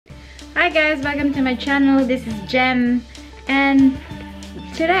Hi guys, welcome to my channel. This is Jem, and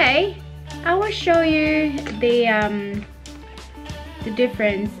today I will show you the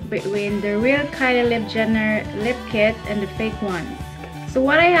difference between the real Kylie lip lip kit and the fake ones. So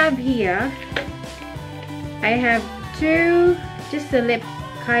what I have here, I have just the lip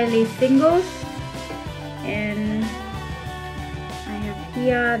Kylie singles, and I have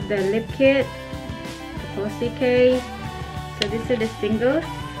here the lip kit, the Posty case. So these are the singles.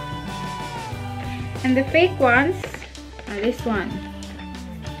 And the fake ones are this one.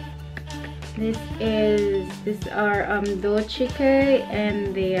 These are Dolce K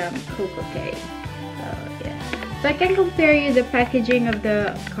and the Coco K. So yeah. So I can compare you the packaging of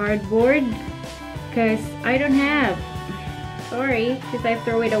the cardboard because I don't have. Sorry, because I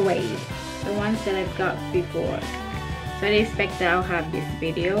throw it away. The ones that I've got before. So I didn't expect that I'll have this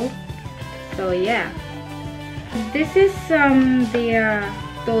video. So yeah. This is the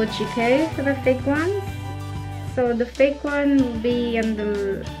Dolce K for the fake ones. So the fake one will be on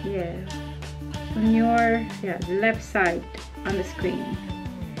the the left side on the screen,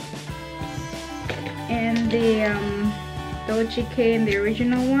 and the Dolce K in the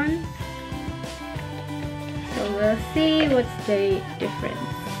original one. So we'll see what's the difference.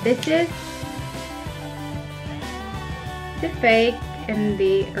 This is the fake and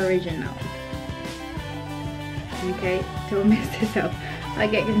the original. Okay, don't mess this up. I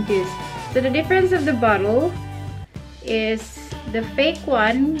get confused. So the difference of the bottle is the fake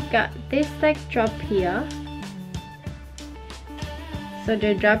one got this like drop here. So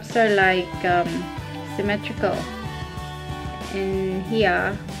the drops are like symmetrical. And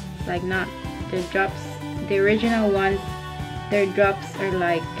here, like not the drops. The original ones, their drops are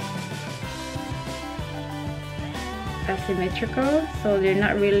like asymmetrical, so they're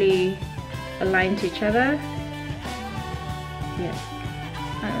not really aligned to each other. Yes.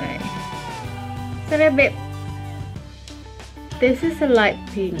 Alright. It's a little bit. This is a light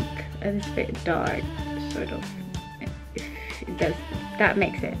pink and it's a bit dark, sort of. If it does, that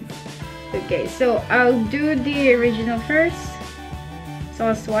makes sense. Okay, so I'll do the original first. So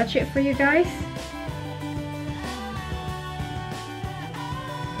I'll swatch it for you guys.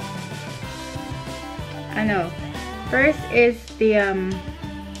 I know. First is their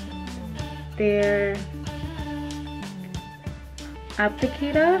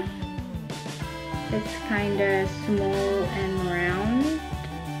applicator. It's kind of small and round.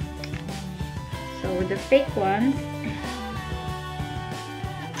 So with the fake ones,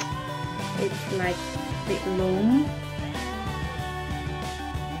 it's like a bit long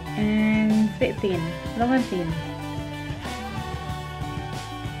and a bit thin, long and thin.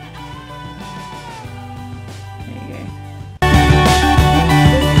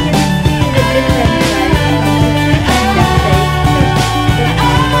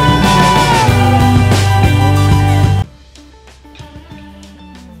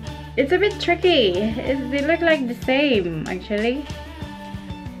 It's a bit tricky. They look like the same actually.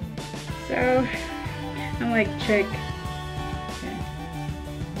 So I'm like trick.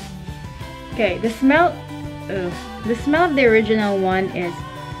 Okay, the smell of the original one is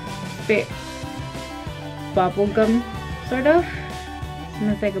a bit bubblegum sort of.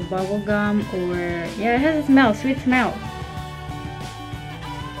 Smells like a bubblegum, or yeah, it has a smell, sweet smell.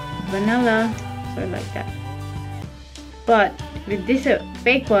 Vanilla, sort of like that. But with this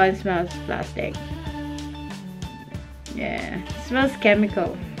fake one, smells plastic. Yeah, it smells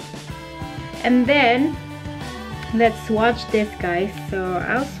chemical. And then let's swatch this, guys. So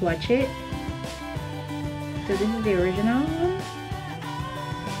I'll swatch it. So this is the original one.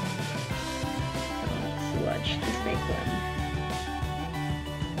 So let's swatch the fake one.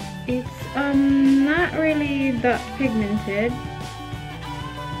 It's not really that pigmented.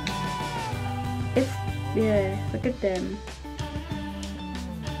 Yeah, look at them.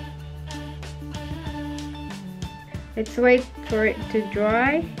 Let's wait for it to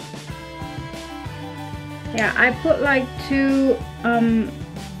dry. Yeah, I put like two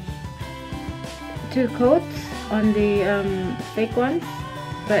coats on the fake ones,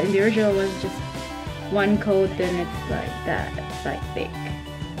 but in the original was just one coat, and it's like that. It's like thick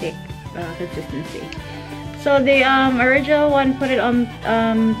consistency. So the original one, put it on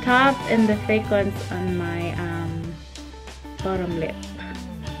top, and the fake ones on my bottom lip,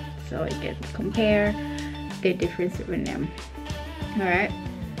 so you can compare the difference between them. Alright,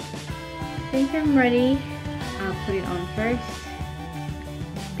 I think I'm ready. I'll put it on first.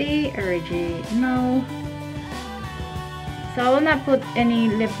 The original. So I will not put any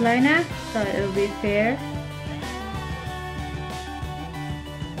lip liner, so it will be fair.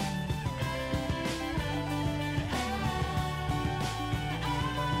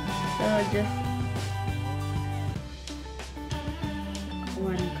 So just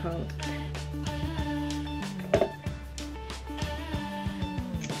one coat.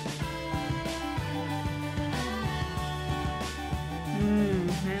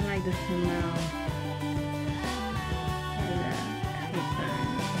 I like the smell.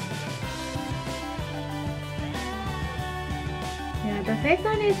 Yeah, the fake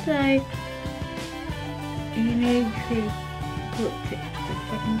one is like you need to put the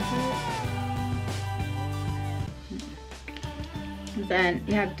second coat. Then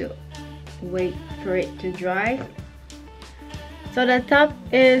you have to wait for it to dry. So the top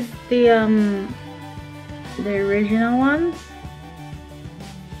is the original ones,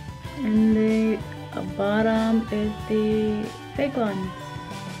 and the bottom is the fake ones.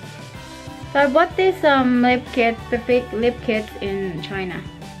 So I bought this lip kit, the fake lip kits in China.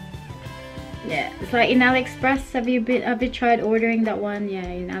 Yeah, it's like in AliExpress. Have you tried ordering that one? Yeah,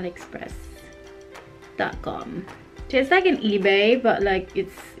 in AliExpress.com. So it's like an eBay, but like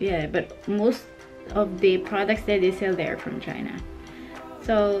it's, yeah, but most of the products that they sell there from China.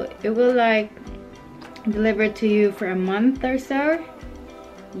 So it will like deliver to you for a month or so.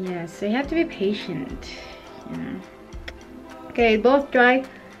 Yeah, so you have to be patient, you know. Okay, both dry.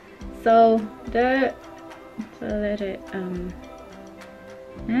 So let it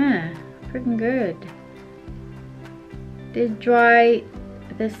yeah, freaking good. They dry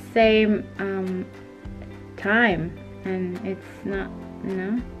the same time, and it's not, you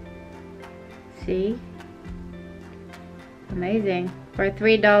know, see, amazing for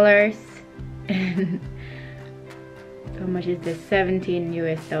 $3. And how much is this? $17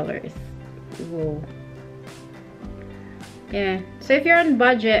 US. Whoa. Yeah, so if you're on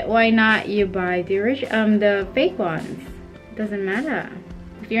budget, why not you buy the fake ones? It doesn't matter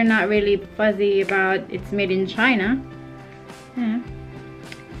if you're not really fuzzy about it's made in China. Yeah,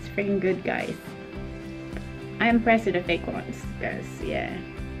 it's freaking good, guys. I'm impressed with the fake ones, guys. Yeah.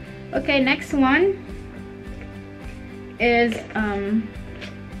 Okay, next one is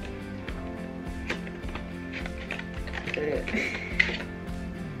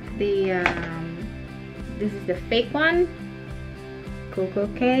this is the fake one, Coco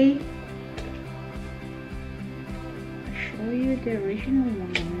K. I'll show you the original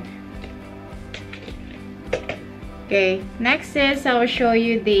one. Okay, next is I will show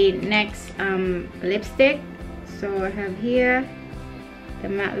you the next lipstick. So I have here the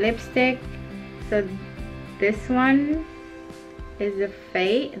matte lipstick. So this one is the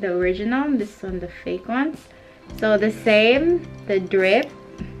fake, the original. This one the fake one. So the same, the drip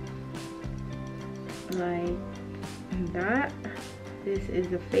like that. This is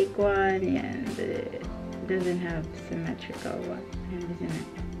the fake one, and it doesn't have symmetrical one. Isn't it?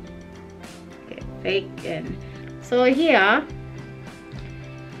 Okay, fake. And so here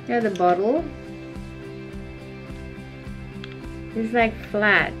the bottle is like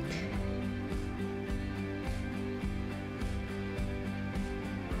flat.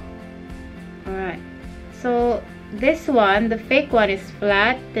 Alright, so this one, the fake one, is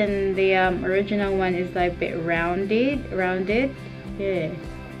flat, and the original one is like a bit rounded. Yeah,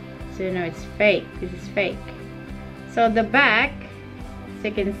 so you know it's fake. This is fake. So the back, as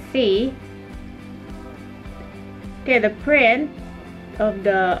you can see, okay, the print of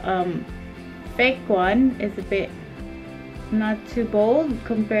the fake one is a bit not too bold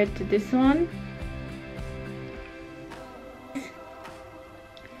compared to this one.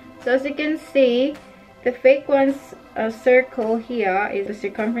 So as you can see, the fake one's circle here is the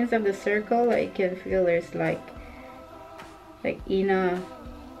circumference of the circle. Like you can feel there's like inner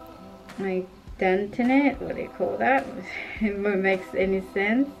like dent in it. What do you call that? If it makes any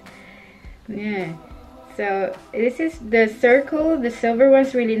sense. Yeah. So this is the circle. The silver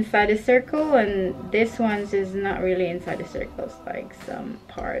one's really inside the circle, and this one's is not really inside the circle. It's like some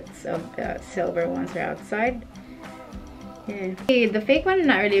parts of the silver ones are outside. Yeah. The fake one is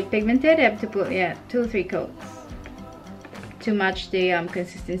not really pigmented. I have to put 2 or 3 coats to match the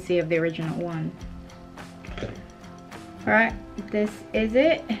consistency of the original one. Alright, this is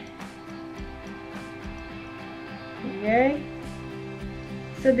it. Okay.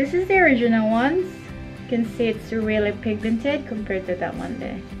 So this is the original ones. You can see it's really pigmented compared to that one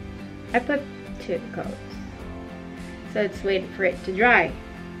there. I put 2 coats. So let's wait for it to dry.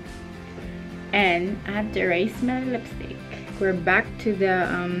 And I have to erase my lipstick. We're back to the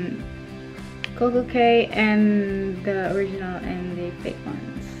Coco K and the original and the fake ones.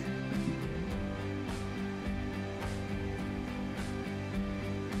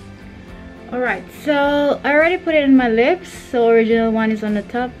 Alright, so I already put it in my lips. So original one is on the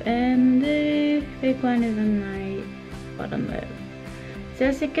top and the fake one is on my bottom lip.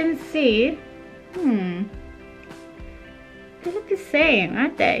 as you can see, they look the same,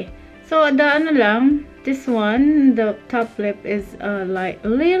 aren't they? So the ano lang, this one, the top lip is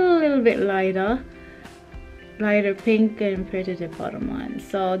little bit lighter pink compared to the bottom one.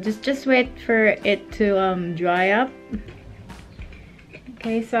 So just wait for it to dry up.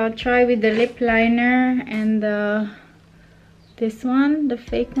 Okay, so I'll try with the lip liner and this one, the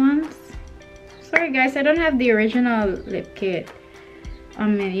fake ones. Sorry guys, I don't have the original lip kit. I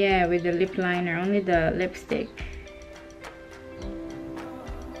mean, yeah, with the lip liner, only the lipstick.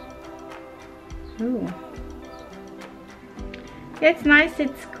 Ooh. Yeah, it's nice,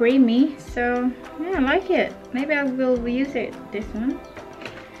 it's creamy, so yeah, I like it. Maybe I will use it, this one.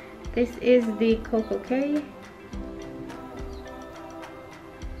 This is the Coco K.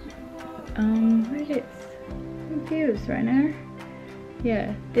 Where is it? I'm confused right now.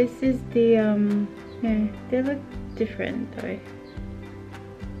 Yeah, this is the yeah, they look different though.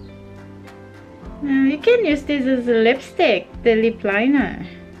 You can use this as a lipstick, the lip liner.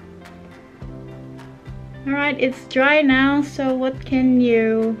 Alright, it's dry now, so what can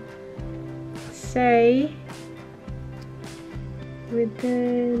you say with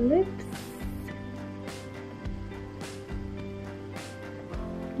the lips?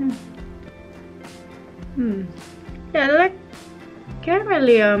 Yeah, like can't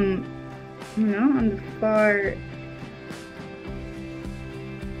really you know, on the far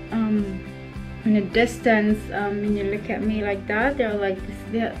in the distance, when you look at me like that, they're like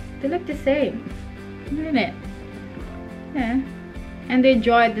this, they look the same, isn't it? Yeah, and they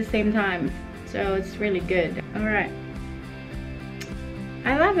dry at the same time, so it's really good. All right,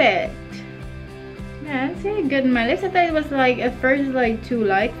 I love it. Yeah, it's really good in my lips. I thought it was like at first like too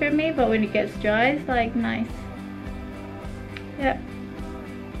light for me, but when it gets dry, it's like nice. Yeah.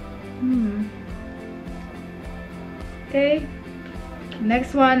 Okay,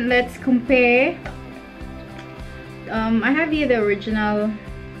 next one, let's compare. I have here the original.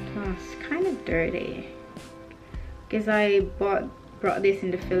 Oh, it's kind of dirty because I brought this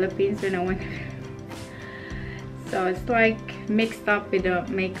in the Philippines when I went. So it's like mixed up with the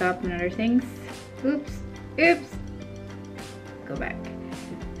makeup and other things. Oops. Go back.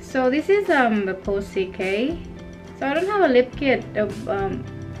 So this is the Posy K. So I don't have a lip kit of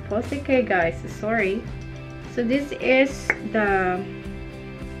Posy K, guys, sorry. So this is the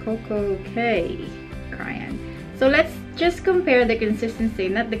Coco K crayon. So let's just compare the consistency,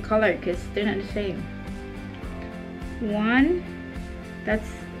 not the color, because they're not the same. One, that's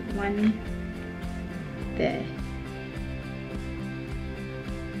one there.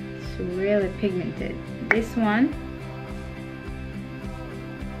 It's really pigmented. This one,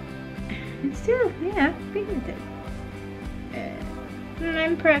 it's still, yeah, pigmented. I'm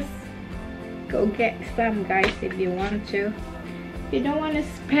impressed. Go get some, guys, if you want to. If you don't want to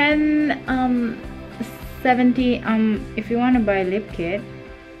spend 70, if you want to buy a lip kit,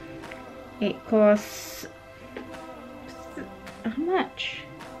 it costs how much?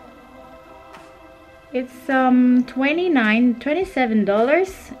 It's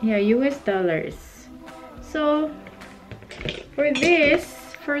 $27, yeah, US dollars. So for this,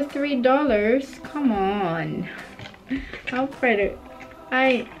 for $3, come on.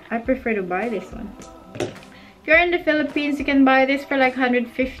 I prefer to buy this one. If you're in the Philippines, you can buy this for like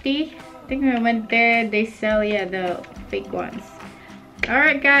 150. I think when I went there, they sell, yeah, the fake ones.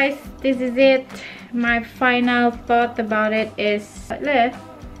 Alright guys, this is it. My final thought about it is the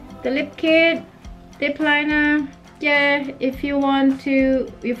lip kit, lip liner. Yeah, if you want to,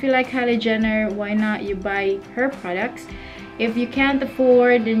 if you like Kylie Jenner, why not you buy her products. If you can't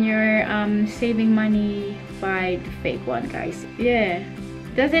afford and you're saving money, buy the fake one, guys. Yeah,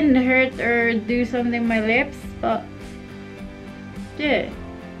 doesn't hurt or do something to my lips, but yeah,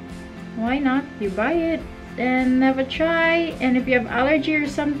 why not you buy it and have a try. And if you have allergy or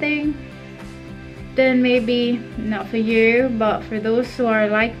something, then maybe not for you, but for those who are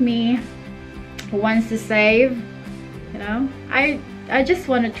like me, who wants to save, you know, I just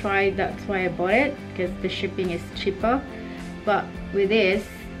want to try. That's why I bought it, because the shipping is cheaper. But with this,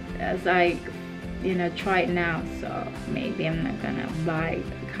 as I, you know, try it now, so maybe I'm not gonna buy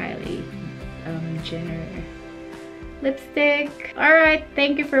Kylie Jenner lipstick. All right,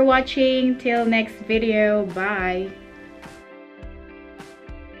 thank you for watching. Till next video, bye.